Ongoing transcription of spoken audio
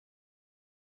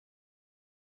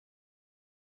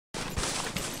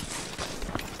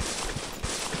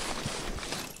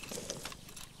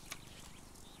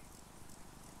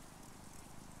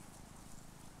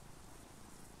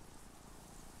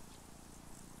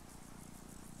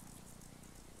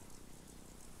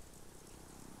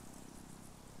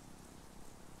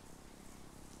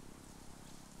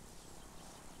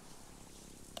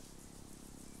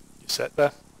Set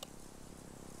there.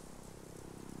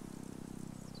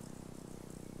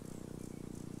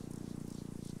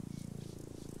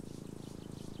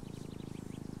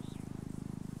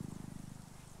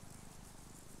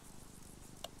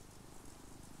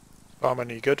 Fireman,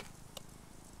 are you good?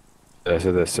 Yeah,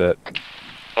 so they're set.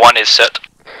 One is set.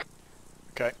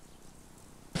 Okay.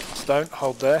 Stone,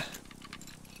 hold there.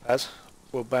 As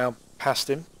we'll bound past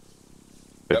him.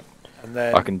 Yep. And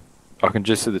then I can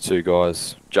just see the two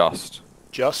guys. just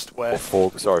where? Or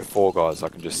four guys. I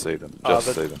can just see them.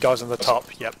 Just see them. Guys on the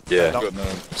top. Yep. Yeah.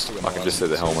 I can just see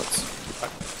the helmets.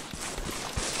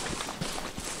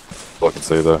 All I can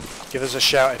see though. Give us a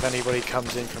shout if anybody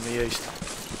comes in from the east.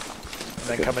 And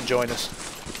then come and join us.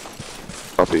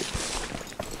 Copy.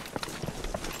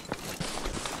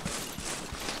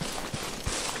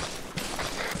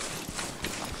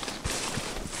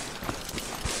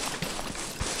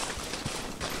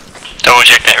 Double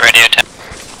check that radio tap.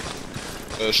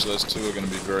 First, those two are going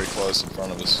to be very close in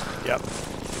front of us. Yep.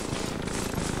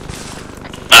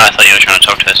 I thought you were trying to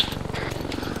talk to us.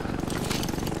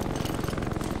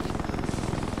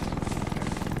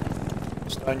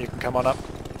 Stone, you can come on up.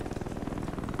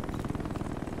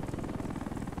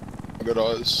 I got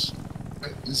eyes.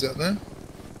 Wait, is that there?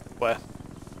 Where?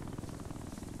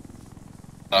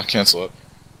 Cancel it.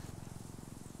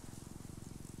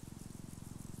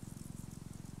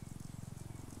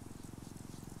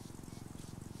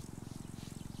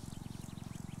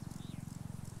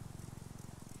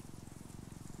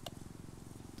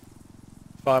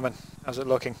 Fireman, how's it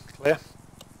looking? Clear?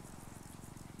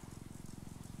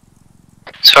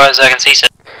 As far as I can see, sir.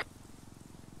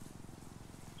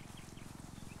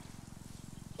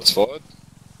 Let's forward.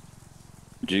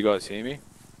 Do you guys hear me?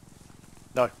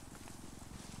 No.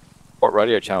 What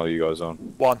radio channel are you guys on?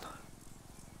 1.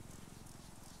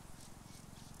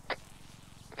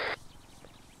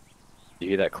 You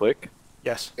hear that click?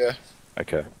 Yes. Yeah.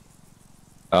 Okay.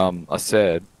 I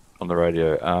said on the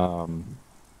radio,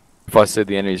 if I said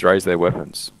the enemies raise their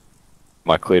weapons,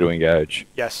 am I clear to engage?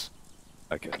 Yes.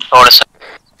 Okay. Order, sir.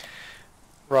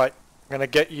 Right. I'm going to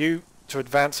get you to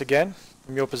advance again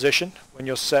from your position. When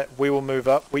you're set, we will move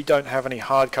up. We don't have any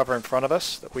hard cover in front of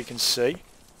us that we can see.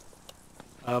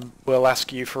 We'll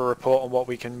ask you for a report on what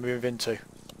we can move into.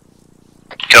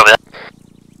 Copy that.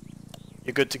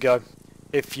 You're good to go.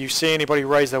 If you see anybody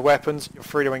raise their weapons, you're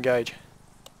free to engage.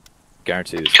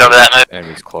 Guarantee this Cover that, mate.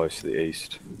 enemy's close to the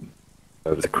east.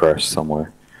 Over the crest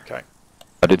somewhere. Okay.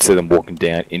 I did see them walking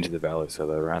down into the valley, so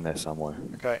they're around there somewhere.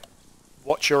 Okay.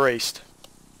 Watch your east.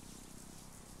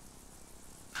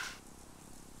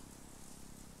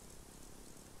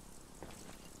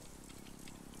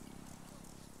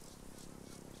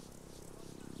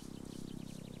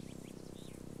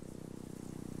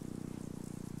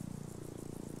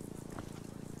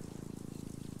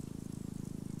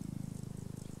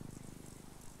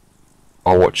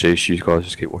 I'll watch east, you guys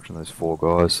just keep watching those four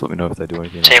guys. Let me know if they do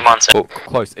anything. Team 1, sir. Oh,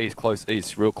 close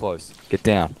east, real close. Get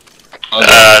down.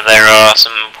 There are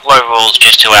some low walls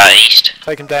just to our east.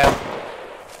 Take him down.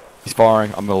 He's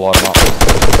firing, I'm gonna light him up.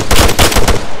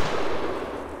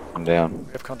 I'm down.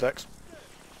 We have contacts.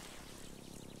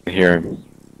 I can hear him.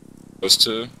 Those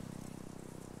two.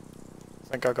 I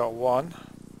think I got 1.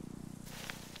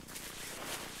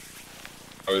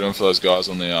 How are we doing for those guys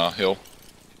on the hill?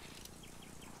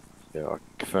 Yeah, I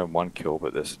confirmed 1 kill,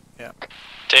 but there's... Yeah.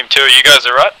 Team 2, you guys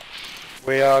alright?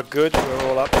 We are good. We're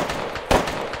all up.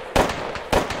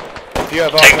 If you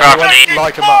have Take eyes on anyone, property.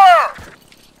 light them up.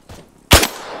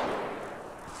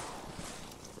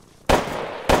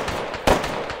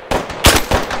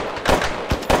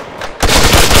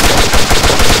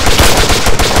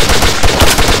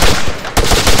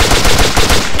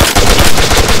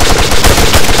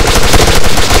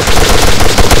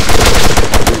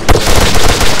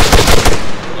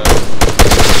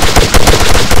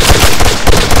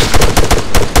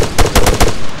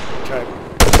 Okay.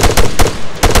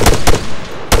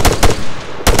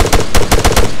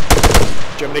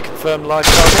 Do you have any confirmed live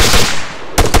targets?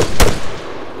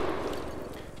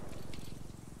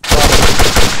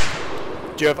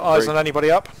 Do you have eyes on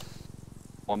anybody up?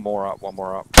 One more up.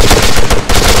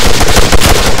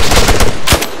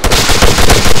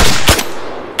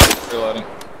 Reloading.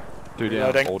 2 down,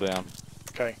 Reloading. all down.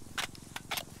 Okay.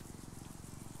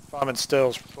 Fireman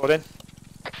Stills, report in.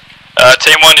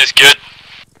 Team 1 is good.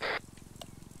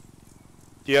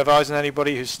 Do you have eyes on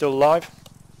anybody who's still alive?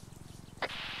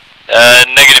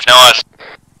 Negative, no eyes.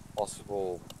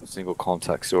 Possible single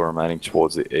contact still remaining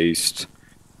towards the east.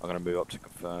 I'm gonna move up to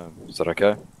confirm. Is that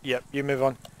okay? Yep, you move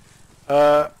on.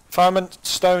 Fireman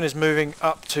Stone is moving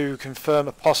up to confirm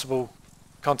a possible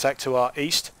contact to our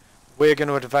east. we're going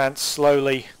to advance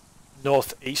slowly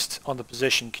northeast on the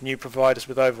position. Can you provide us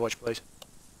with overwatch, please?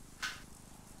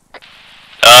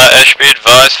 Ash, be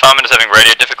advised, Farman is having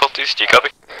radio difficulties. Do you copy?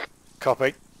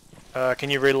 Copy.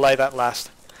 Can you relay that last?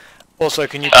 Also,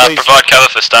 can you please... provide cover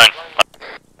for Stone.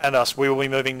 And us, we will be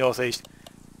moving northeast.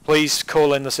 Please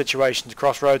call in the situation to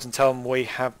Crossroads and tell them we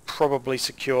have probably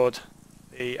secured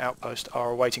the outpost,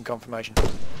 are awaiting confirmation.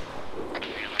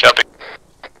 Copy.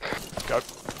 Let's go.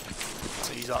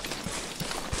 Let's ease up.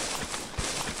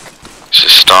 This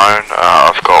is Stone.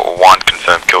 I've got one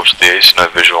confirmed kill to the east, no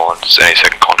visual on any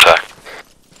second contact.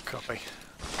 Copy.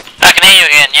 I can hear you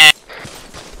again, yeah.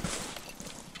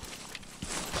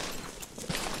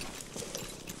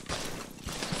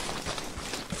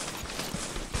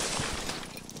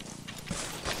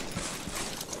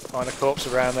 Find a corpse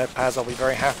around there, Paz. I'll be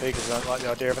very happy because I don't like the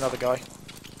idea of another guy.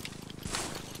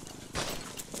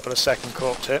 Got a second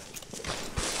corpse hit.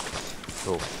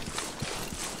 Cool.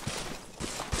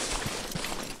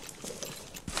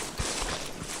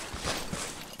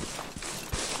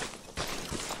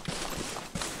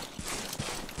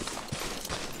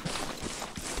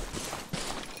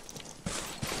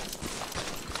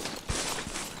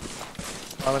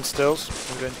 Island stills.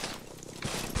 Move in.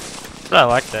 What I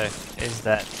like though is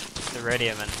that the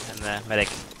radioman and the medic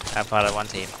are part of one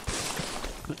team.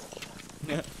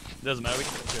 Yeah, doesn't matter, we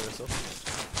can take care of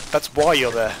ourselves. That's why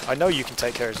you're there. I know you can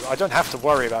take care of it. I don't have to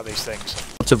worry about these things.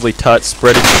 Relatively tight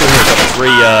spread. It's got 3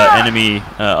 enemy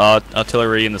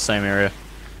artillery in the same area.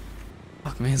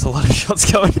 Fuck man, there's a lot of shots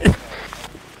going in.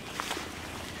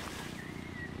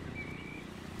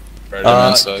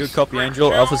 Good copy,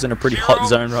 Angel. Alpha's in a pretty hot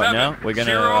zone right now. We're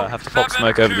gonna have to pop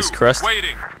smoke over this crest.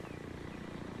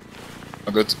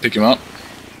 I've got to pick him up.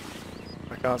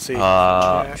 I can't see.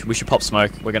 We should pop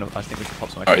smoke. I think we should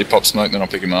pop smoke. Alright, you pop smoke, then I'll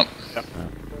pick him up. Yep.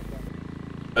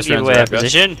 First You round's wear out, guys.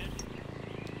 position.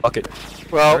 Fuck it. I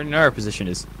Well, already know our position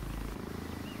is.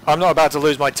 I'm not about to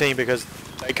lose my team because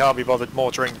they can't be bothered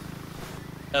mortaring.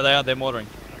 No, they are. They're mortaring.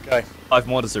 Okay. 5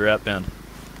 mortars are outbound.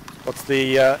 What's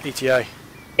the ETA?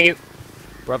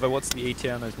 Bravo, what's the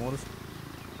ETA on those mortars?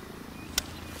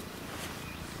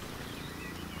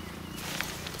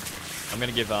 I'm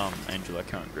gonna give Angel a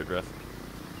current grid ref.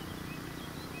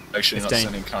 Actually, 15 not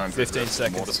sending current 15 to the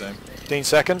mortar seconds. team. 15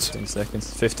 seconds? 15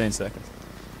 seconds. 15 seconds.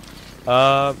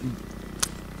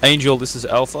 Angel, this is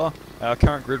Alpha. Our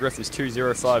current grid ref is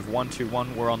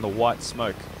 205121. We're on the white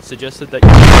smoke. Suggested that you...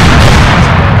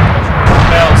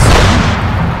 Bells.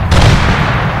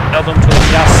 Tell them to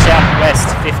adjust southwest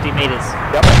 50 meters.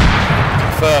 Yep.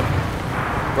 Confirm.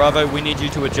 Bravo, we need you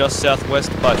to adjust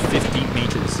southwest by 50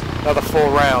 meters. Another 4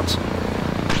 rounds.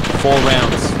 4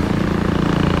 rounds.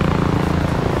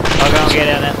 I'll go and get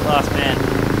out that last man.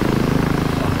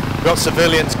 We've got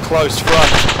civilians close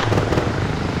front.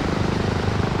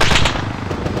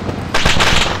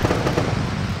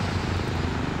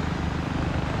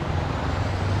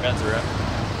 Rounds are out.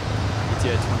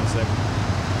 ETA 20 seconds.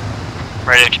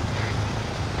 Ready?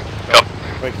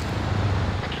 Quick.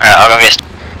 Alright, I'll go get.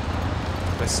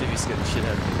 Let's see if he's getting shit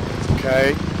out of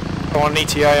Okay. Go on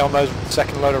ETA on those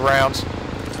second load of rounds. it.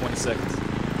 20 seconds.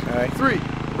 Okay. 3,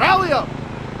 rally up!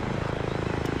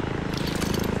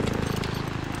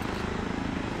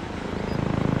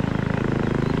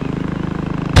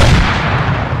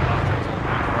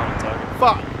 We're on target.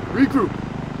 5, regroup.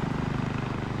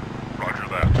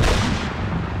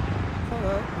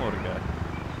 More to go.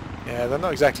 Yeah, they're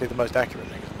not exactly the most accurate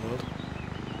things in the world.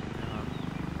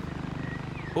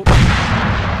 Oh.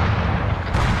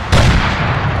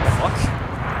 Fuck.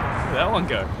 Where'd that one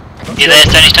go? You there,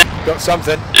 Tony Stone? Got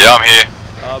something. Yeah, I'm here.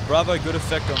 Bravo, good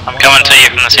effect on I'm one coming to target. you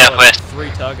from the We still have southwest.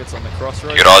 3 targets on the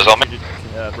crossroads. Good eyes on me.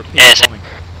 Repeat Yes. bombing.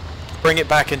 Bring it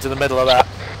back into the middle of that.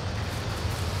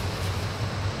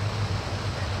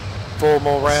 4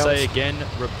 more rounds. Say again,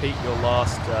 repeat your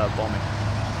last bombing.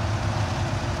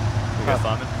 We go,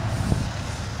 Farman.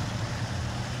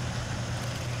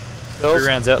 3 Bills?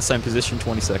 rounds out, same position,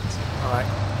 20 seconds. Alright.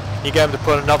 You get them to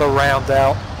put another round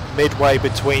out midway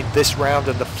between this round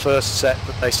and the first set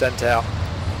that they sent out.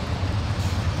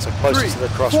 So closer 3, to the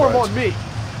form crossroads. on me.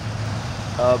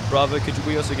 Bravo, could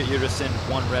we also get you to send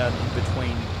 1 round in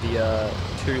between the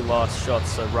 2 last shots,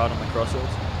 so right on the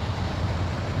crossroads?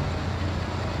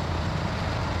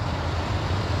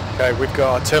 Okay, we've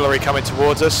got artillery coming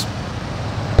towards us.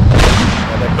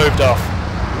 Yeah, they've moved off.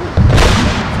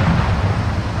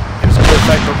 It was a good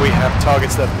effect, but we have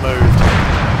targets that have moved.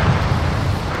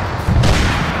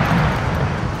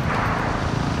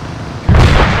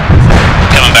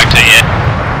 Coming back to you, yeah?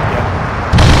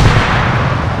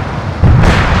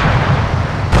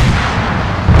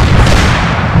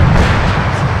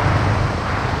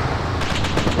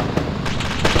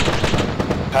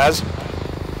 Paz?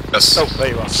 Yes. Oh, there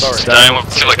you are, sorry. No,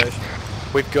 we're like,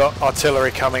 We've got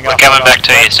artillery coming we're up. coming on back our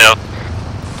to flank.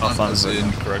 yourself. I'll find That's it.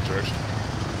 in correct direction.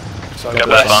 So Got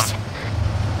that west,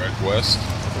 Correct west.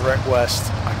 direct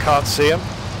west. I can't see him,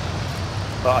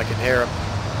 but I can hear him.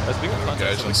 Has we got Okay,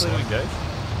 contacts? Are we just clear to like- engage?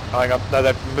 Hang on, no,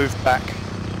 they've moved back.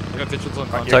 I got visuals on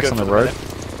Right, you're contacts good on for the road.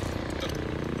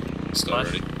 minute. Still Nice.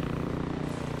 ready.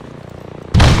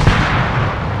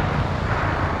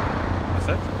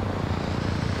 Perfect.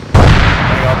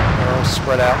 Hang on, they're all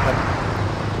spread out.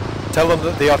 And tell them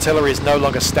that the artillery is no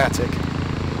longer static.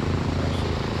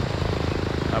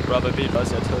 Bravo B, advise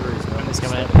the artillery is known as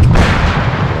coming in. static.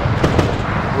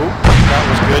 Ooh, that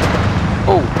was good.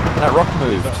 Oh, that rock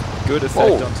moved. Good effect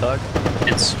Whoa. on target.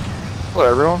 It's Hello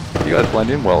everyone. You guys blend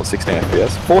in well at 16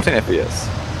 FPS. 14 FPS.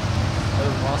 Better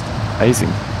than last time. Amazing.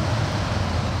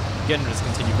 Again, just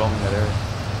continue bombing that area.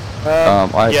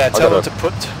 Yeah, I tell them gotta-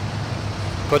 to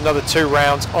put another 2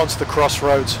 rounds onto the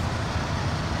crossroads.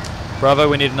 Bravo,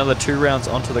 we need another 2 rounds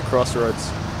onto the crossroads.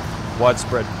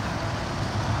 Widespread.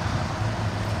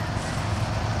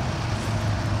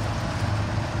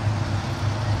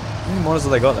 How many mortars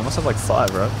have they got? They must have like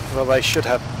 5, right? Well, they should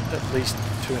have at least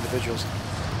 2 individuals.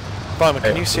 Simon,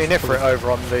 can Yeah, you see an Ifrit over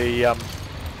on the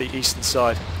eastern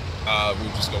side?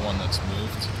 We've just got one that's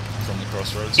moved from the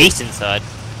crossroads. eastern side.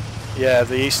 Yeah,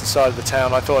 the eastern side of the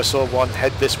town. I thought I saw one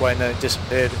head this way and then it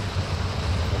disappeared.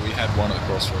 We had one at the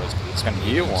crossroads, but it's Can moved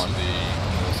hear into one. the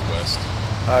northwest.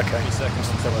 Okay. 30 seconds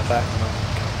until Coming we're back.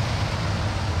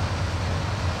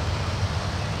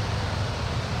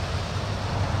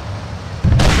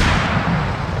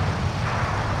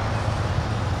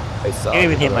 Hey, Sarge, Give me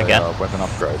with him, got my a, gun. weapon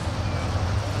upgrade.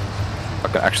 I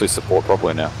can actually support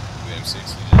properly now. The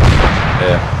M60.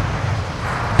 Yeah.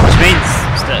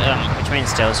 Which means,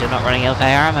 Stills, you're not running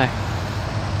LKR ammo.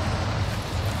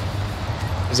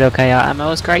 Because LKR ammo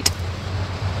is great.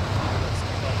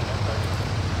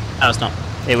 No, it's not.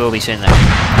 It will be soon though.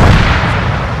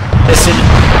 As soon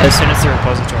as the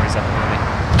repository's up, it will be.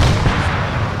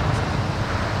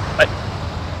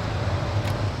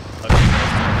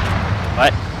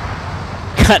 What?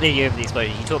 Can't hear you over the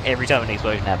explosion. You talk every time an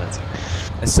explosion happens.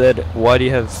 I said, why do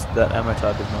you have that ammo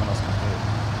type if no one else can do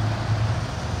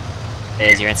it?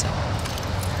 There's your answer.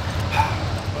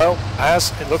 Well,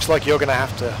 Az, it looks like you're going to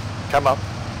have to come up,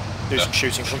 do some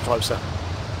shooting from closer.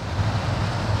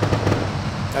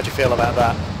 How do you feel about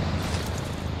that?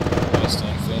 Last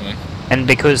time filming. And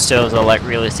because Stills are like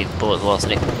realistic bullet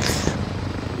velocity.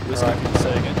 This Right. can you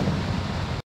say again?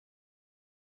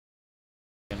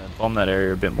 Gonna bomb that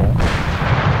area a bit more.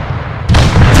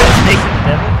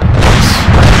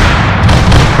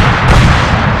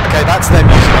 Okay, that's them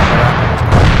using up their ammo.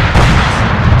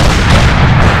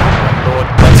 Oh Lord,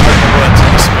 let's hope there weren't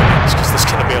any civilians, because there's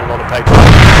going to be a lot of paper.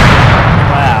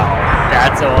 Wow,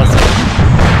 that's awesome.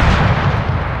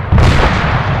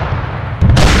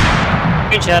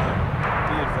 Good shot.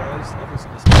 Be advised, levels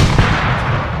in this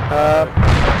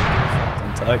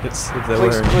on targets if they're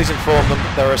Please, wearing. please inform them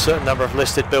that there are a certain number of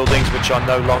listed buildings which are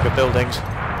no longer buildings.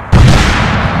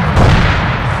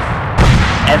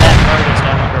 And that road is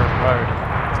no longer a road.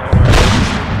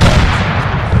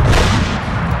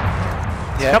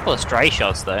 A Yeah, couple of stray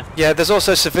shots though. yeah. There's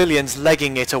also civilians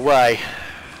legging it away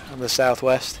on the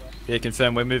southwest. Yeah,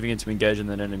 confirm we're moving in to engage in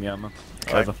that enemy armor.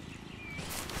 Okay. Over.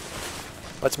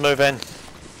 Let's move in.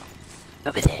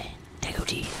 Over there. Take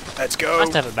OT. Let's go.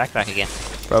 Must have a backpack again.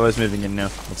 Bravo's moving in now.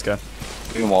 Let's go.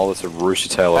 Meanwhile, there's a rooster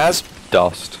tail of Az,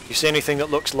 dust. you see anything that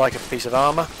looks like a piece of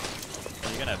armour?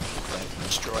 You're gonna have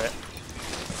Destroy it.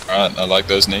 Alright, I like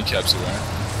those kneecaps you're wearing.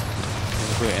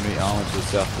 Put enemy armor to the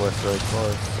southwest very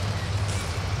close.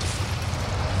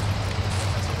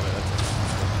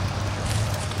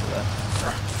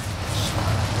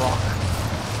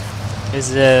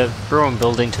 There's a brewing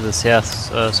building to the south,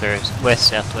 sorry, west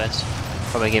southwest.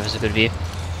 Probably give us a good view.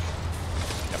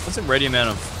 What's the radio amount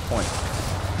of point?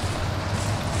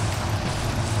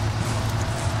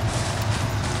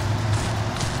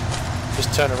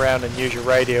 Just turn around and use your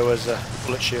radio as a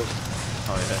bullet shield.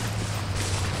 Oh yeah.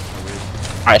 Oh,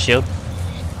 weird. Alright, shield.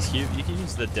 You can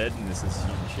use the dead in this as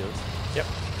human shields. Yep.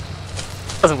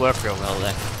 Doesn't work real well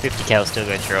though. 50 cal still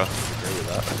go through. Agree with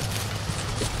that.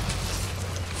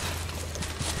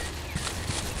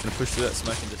 Gonna push through that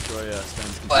smoke and destroy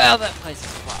Stone's. Wow, that place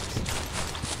is class.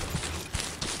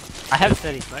 I have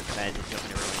 30 smoke grenades if you want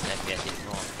me to ruin that FPS even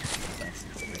more.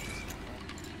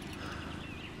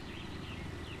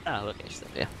 Oh, look, it's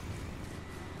up here.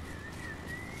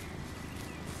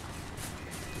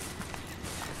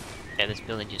 Yeah, this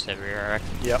building just over here, I reckon.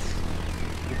 Yep.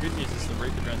 The good news is the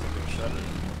Reaper drones have been shot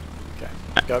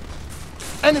at. Okay. Go.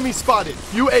 Enemy spotted.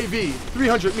 UAV,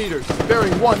 300 meters,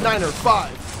 bearing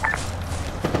 195.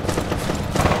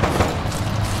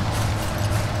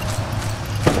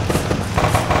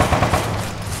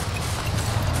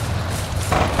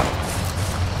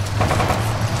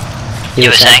 You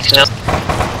were saying still?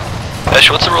 Ash,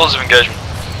 what's the rules of engagement?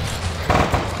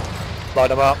 Light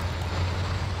them up.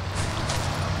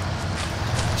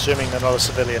 Assuming they're not a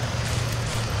civilian.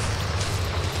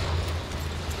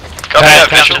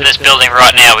 Come to this building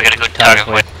right now, we got a good target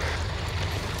for you.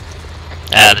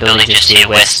 The building just here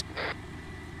west.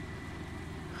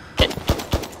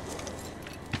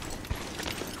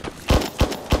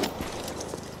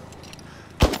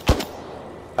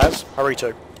 Az, hurry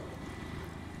to.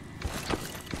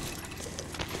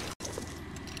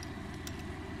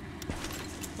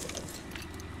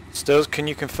 Stills, can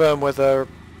you confirm whether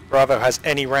Bravo has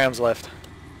any rounds left?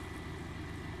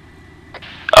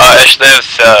 Ash, they've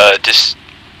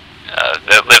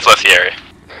left the area.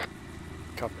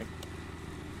 Copy.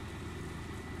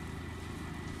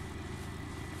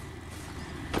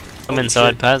 I'm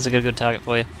inside, Paz. I got a good target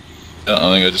for you. Yeah, I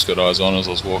think I just got eyes on as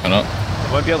I was walking up.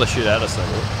 They won't be able to shoot at us though,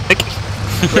 will they?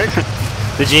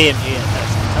 The GMG and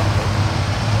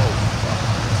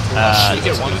that's Shit,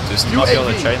 that's a bit of distance. might be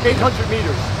able to chain UAV, them. 800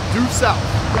 meters, due south.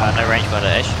 no rangefinder,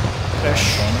 Ash.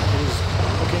 Ash is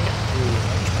looking at you.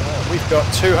 We've got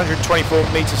 224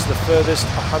 meters to the furthest,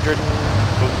 100 and...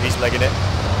 Oh, he's legging it.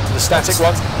 To the static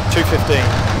one, 215.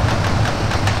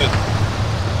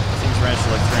 Things ran to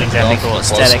like 300. Exactly, call it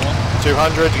static. 200.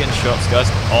 We're getting shots, guys.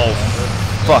 Oh,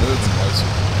 fuck.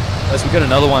 Guys, we got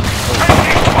another one.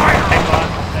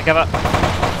 Back up.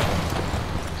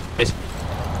 Yes.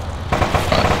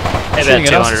 About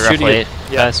 200 shooting roughly, at-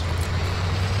 guys.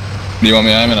 What do you want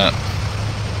me aiming at?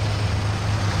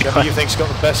 Whoever you think's got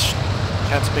the best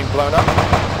chance of being blown up?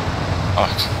 Oh,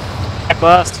 Back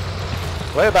blast.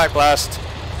 Where back blast?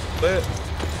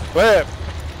 Where?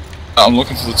 I'm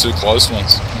looking for the two close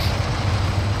ones.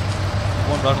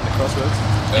 One right at the crossroads.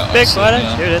 Yeah, Big I see, fighter,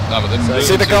 yeah. shoot it. No, but they're moving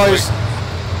See the too guys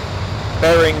quick.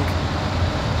 bearing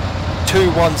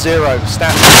 210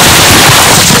 static.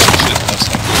 Shit, that's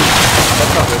not good.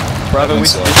 That's not good. Bravo, we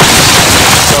Inside.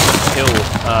 stop and kill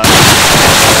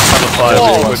cover fire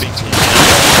Oh. with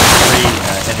three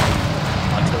enemy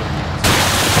artillery units.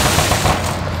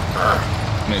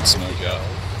 Need smoke out.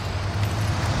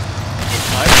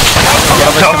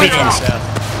 Coming from the south.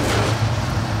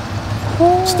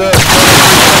 Stir.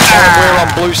 We're on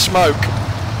blue smoke.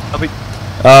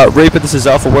 Reaper, this is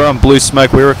Alpha. We're on blue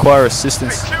smoke. We require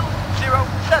assistance.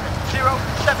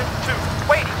 20772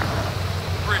 waiting.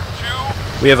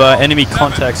 We have enemy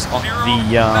contacts on the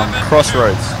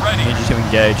crossroads. Need you to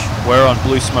engage. We're on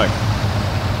blue smoke.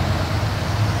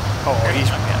 Oh, he's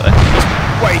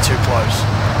way too close.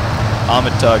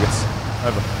 Armored targets.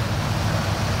 Over.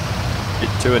 Hit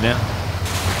to it now.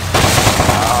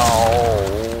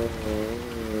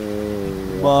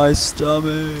 My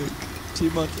stomach. Too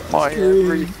much ice cream.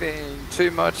 Everything.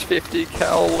 Too much 50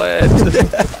 cal lead.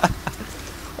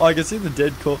 Oh, I can see the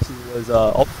dead corpses of those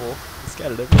op 4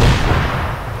 scattered everywhere.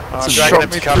 I'm dragging him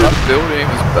to cover. The building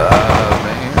was bad,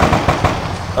 man.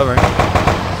 Over.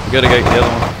 We gotta go get the other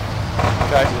one.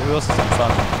 Okay, Who else is in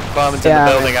front? Fireman's in the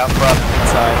building up front.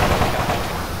 Inside.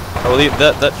 Oh, well,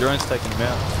 that drone's taking him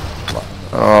out.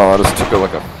 Oh, I just took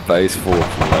like a face full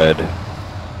of lead.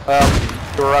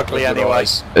 You're ugly Good anyway.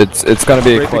 eyes. It's gonna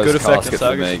be a Reaper, good close effect on casket for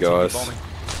targets, me, continue guys. bombing.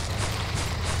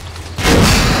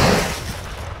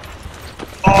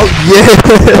 Oh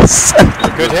yes!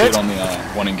 Good hit. on the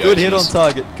one engagement. Good hit on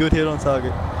target. Good hit on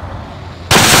target.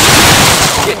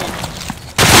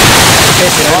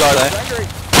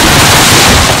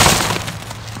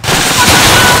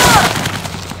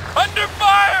 Under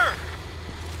fire!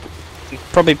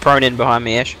 Probably prone in behind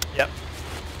me, Ash. Yep.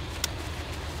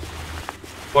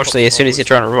 Fortunately, as soon as you're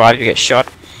trying to revive, you get shot.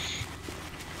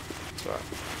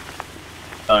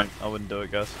 Don't. I wouldn't do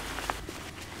it, guys.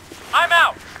 I'm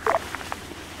out!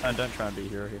 Don't try and be a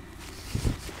hero here.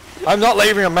 I'm not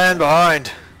leaving a man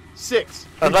behind. 6.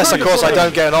 Unless, of Return course, to I don't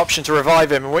civilian. get an option to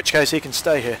revive him, in which case he can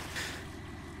stay here.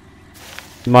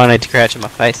 You might need to crouch in my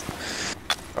face.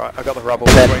 Right, I got the rubble.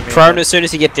 Then between me prone and as soon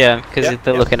as you get down, because Yep,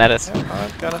 they're yep. looking at us. I'm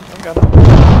gonna.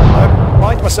 I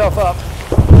lined myself up.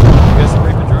 You guys the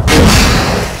Reaper drone?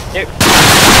 Yep.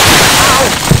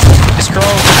 Just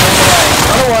crawl.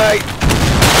 Run away!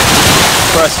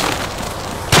 Press.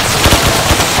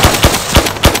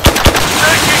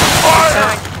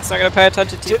 It's not going to pay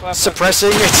attention to you. Suppressing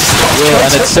it. Yeah,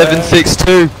 and it's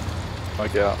 762.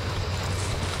 Like out.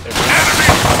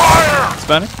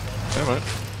 Spanning? Oh,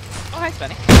 hi,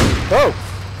 Spenny. Oh!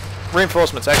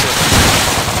 reinforcements,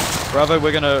 excellent. Bravo,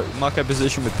 we're gonna mark our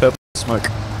position with purple smoke.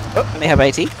 Only have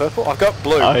 80. Purple, I've got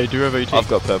blue. I do have 18. I've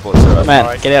got purple, it's alright. Man,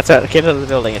 Alright. get outside, get out of the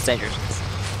building, it's dangerous.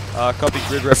 Copy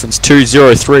grid reference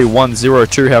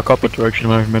 203102, how copy? What direction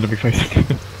am I meant to be facing?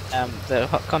 The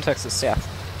context is south.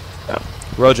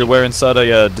 Roger, we're inside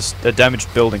a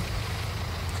damaged building.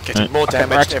 Getting more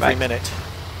damaged correct, every mate. minute.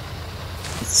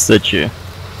 Sit you.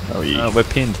 Oh, you. We're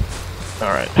pinned.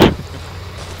 Alright.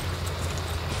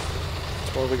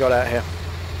 What have we got out here?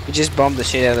 We just bombed the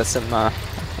shit out of some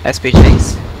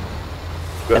SPGs.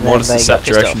 Got And mortars then to they got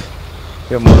pissed saturation.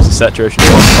 We got mortars to saturation on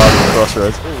part of the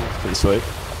crossroads. Pretty sweet.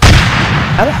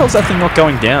 How the hell's that thing not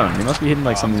going down? You must be hitting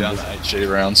like I'm something. down to HG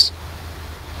rounds.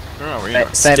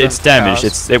 It's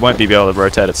damaged. It won't be able to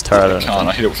rotate its turret. I can't.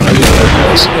 I hit it with an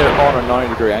Is 88. it on a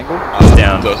 90-degree angle? It's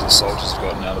down. The soldiers have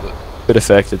gotten out of it. Good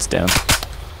effect. It's down.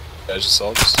 There's the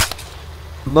soldiers.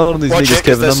 Load on these Watch niggas, it,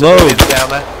 'cause Kevin. there's Unload. civilians down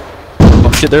there.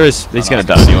 Oh shit, there is. He's Oh, gonna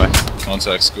no, die anyway.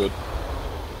 Contact's good.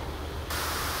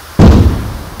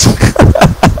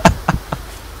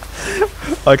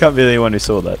 I can't be the only one who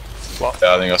saw that. Yeah,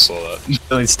 I think I saw that.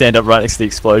 Only stand up right next to the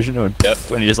explosion and Yep.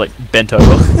 when he just like bent over.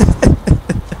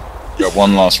 Got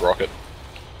one last rocket.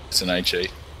 It's an HE.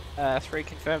 3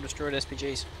 confirmed destroyed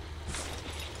SPGs.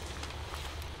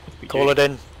 Call it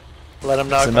in. Let them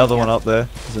know. There's another one up there.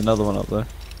 There's another one up there.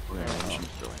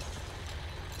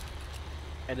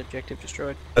 And objective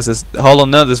destroyed. Hold on,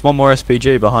 no, there's one more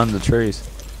SPG behind the trees.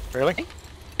 Really?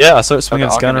 Yeah, I saw it swinging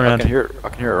its gun I around. can hear it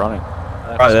running.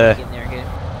 Right there. In there again.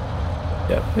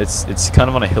 Yeah, it's kind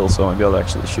of on a hill, so I won't be able to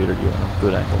actually shoot at you on a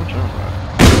good angle. One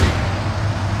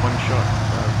shot.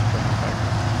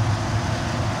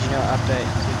 Did you know what update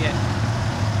to get?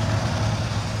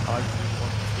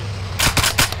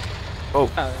 Oh.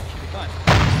 That should be fine.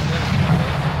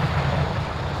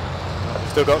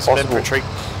 Still got some Possible. infantry.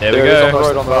 There we There it is on the go.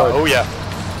 road, on the road. Oh yeah.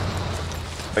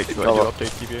 Wait, Do I do cover.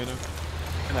 update TBA now?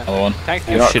 Another one. Thank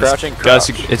You're you. not Shit, crouching? Guys,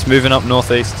 Crouch. it's moving up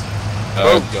northeast.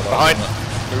 Got behind. eyes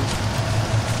on it.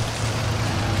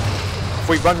 If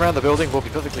we run around the building, we'll be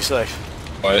perfectly safe.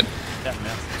 Wait.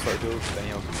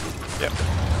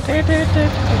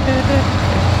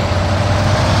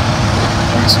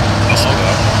 Thanks. I saw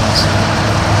that.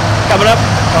 Coming up.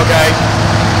 Okay.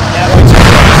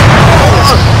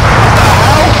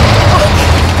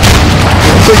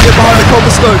 Quick, get behind the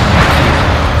cobblestone!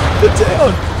 Get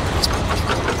down!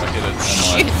 I hit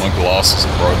it and my glasses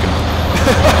are broken.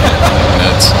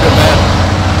 Nets. Good man.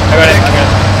 I got it.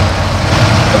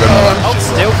 I got another Hold HE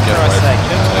still, rocket. for Get Christ's away sake, from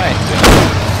get me, away. take me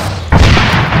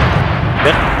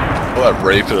down. All that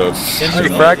Reaper of many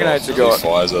frag grenades you got?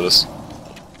 fires at us.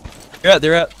 They're out,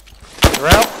 they're out. They're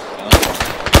out.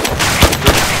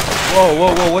 Whoa,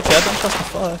 whoa, whoa, watch out, don't trust the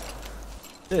fire.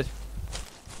 Shit.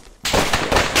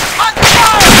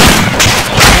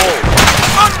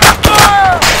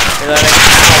 Reloading.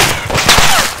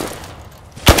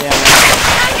 Yeah, man.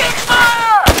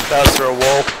 That was through a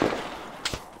wall.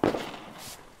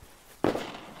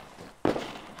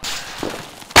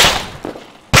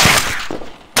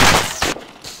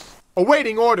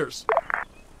 Awaiting orders.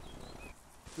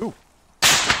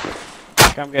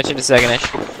 Come get you in a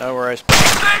second-ish. No worries.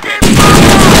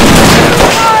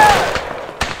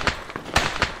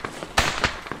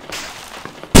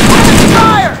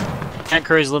 Tank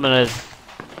crews limited.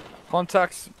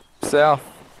 Contacts south.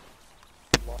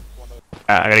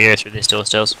 I gotta go through this door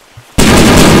stills.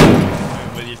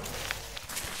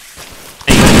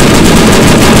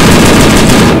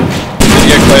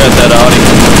 Yeah, clear out that arty.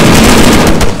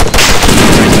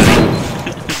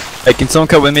 Hey, can someone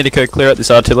come with me to go clear out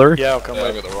this artillery? Yeah, I'll come Yeah,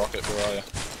 I with. got the rocket. Where are you?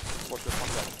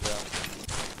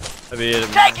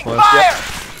 Taking fire!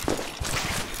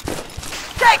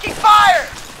 Taking fire!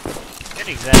 Good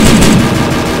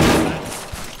example.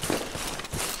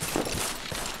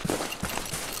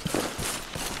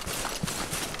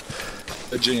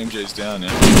 The GMG's down, yeah.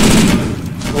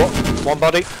 One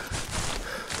body.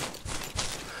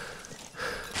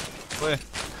 Clear.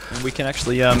 And we can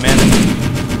actually man it.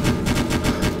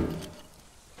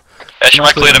 Ash, am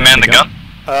I clear to man the gun?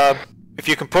 If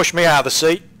you can push me out of the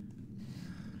seat.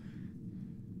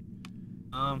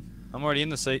 I'm already in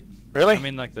the seat. Really? I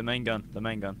mean like the main gun,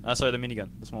 sorry, the minigun,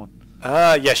 the small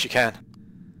one. Yes you can.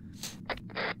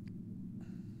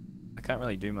 I can't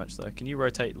really do much though. Can you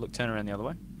rotate, turn around the other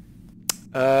way?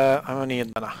 I'm only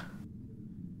in manner.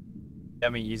 Yeah, I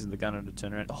mean using the gunner to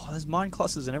turn around. Oh, there's mine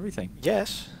clusters and everything.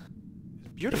 Yes.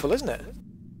 Beautiful, isn't it?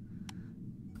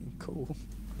 Cool.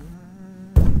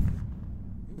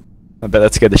 I bet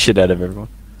that scared the shit out of everyone.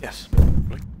 Yes. There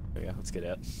we go, let's get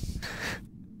out.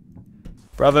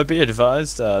 Bravo, be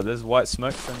advised, there's white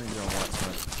smoke, friendlies are on white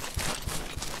smoke.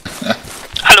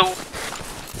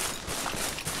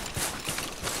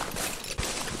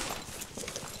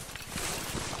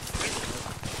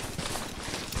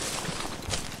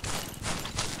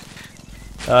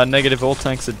 Negative, all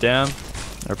tanks are down.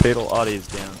 I repeat, all arty is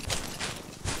down.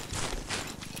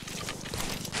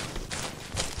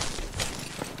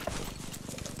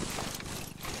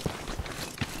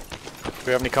 Do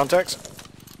we have any contacts?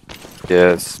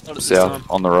 Yes, Not at this south time.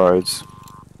 on the roads.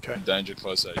 Okay. Danger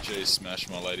close AG, smash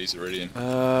my ladies already in.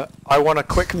 I want a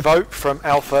quick vote from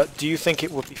Alpha. Do you think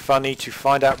it would be funny to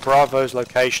find out Bravo's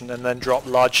location and then drop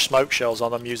large smoke shells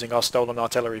on them using our stolen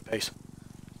artillery piece?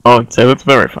 Oh, so that's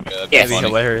very funny. Yeah, that'd Yes. be funny.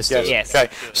 Hilarious. Yes. Yes. Okay.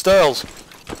 Stirls,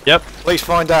 Yep, please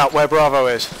find out where Bravo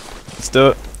is. let's do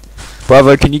it.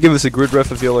 Bravo, can you give us a grid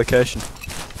ref of your location?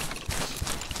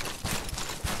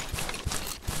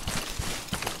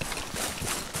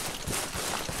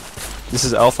 This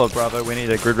is Alpha, Bravo, we need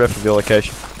a grid ref of your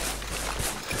location.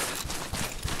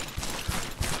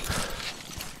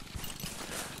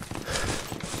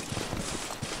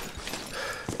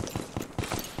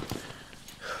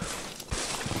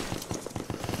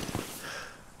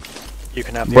 You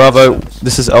can have the Bravo, answer.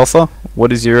 this is Alpha.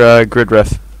 What is your grid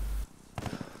ref?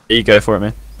 There you go for it,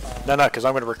 man. No, because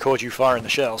I'm going to record you firing the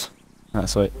shells. Ah,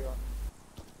 sweet.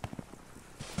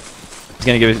 He's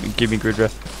gonna give me grid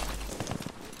ref.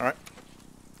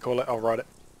 Call it, I'll write it.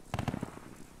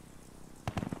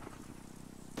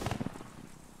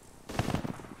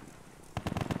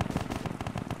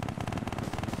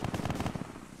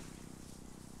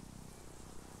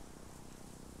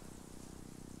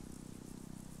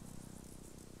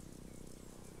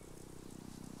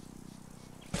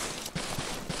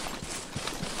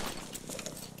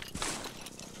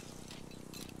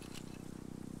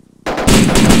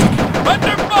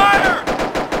 Under fire!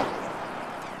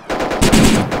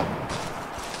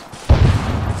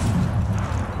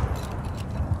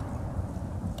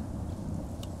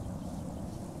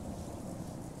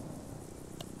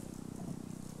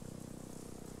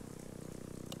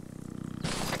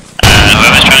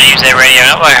 Whoever's trying to use their radio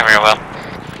not working very well.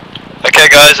 Okay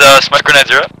guys, smoke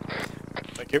grenades are up.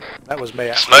 Thank you. That was me,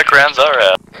 actually. Smoke rounds are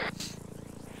out.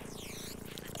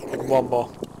 Give me one more.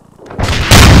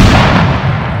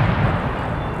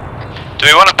 Do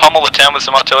we want to pummel the town with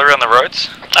some artillery on the roads?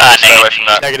 Stay away from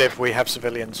that. Negative, we have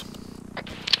civilians.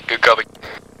 Good copy.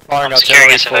 Firing I'm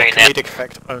securing artillery a for civilian now. comedic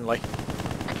effect only.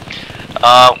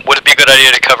 Would it be a good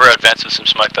idea to cover our advance with some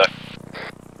smoke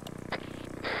though?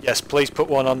 Yes, please put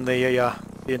one on the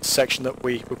intersection that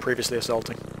we were previously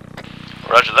assaulting.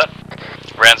 Roger that.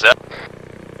 Rounds out.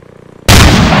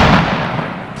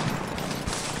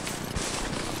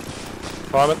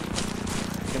 Fireman,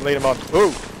 you can lead him on.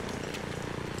 Ooh!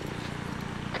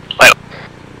 Wait.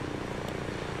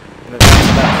 In that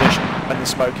position when the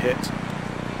smoke hits.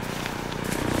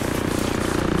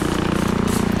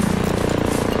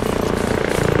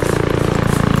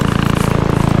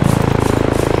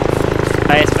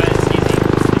 I suppose using this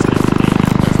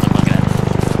let's look at it.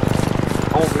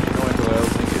 Oh, really annoying the way I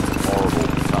think it's horrible.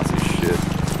 You can't see shit.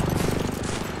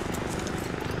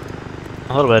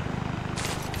 A little bit.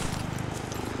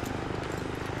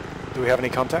 Do we have any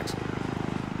contacts?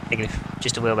 Negative.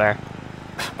 Just a wheelbarrow.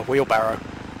 A wheelbarrow.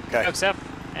 Okay. Hooks up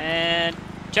and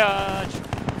charge.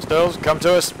 Stills, come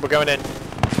to us. We're going in.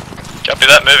 Copy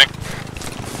that, moving.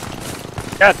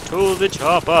 Got to the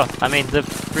chopper. I mean the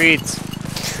reeds.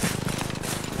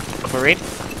 Chopper reed.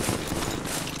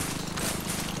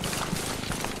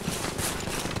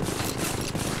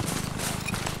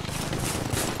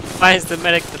 Why is the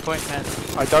medic the point man?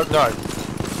 I don't know.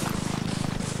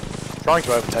 Trying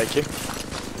to overtake you.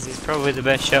 'Cause he's probably the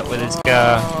best shot with his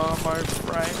car. Oh, my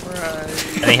frame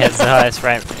rate. And he has the highest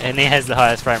frame. And he has the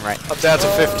highest frame rate. I'm down to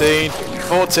 15,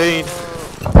 14.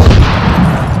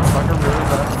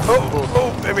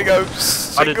 Oh, there we go.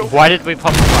 Single. Why did we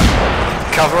pop the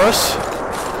one? Cover us.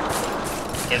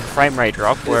 In frame rate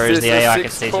drop, whereas the AI can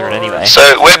see through it anyway. So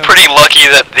we're pretty lucky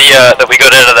that that we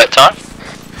got out of that time.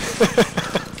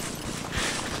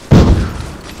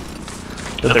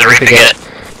 Did The Reaper get it?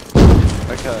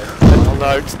 Okay. Mental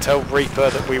note, tell Reaper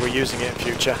that we were using it in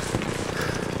future.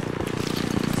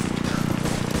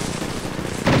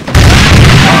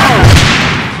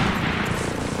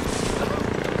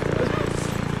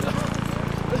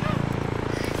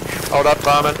 Hold up,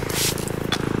 fireman.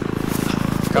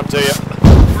 Come to you.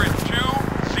 Bridge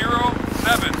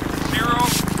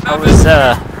 207007. I was,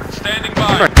 Standing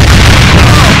by.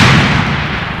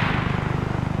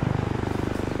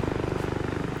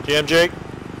 GMG.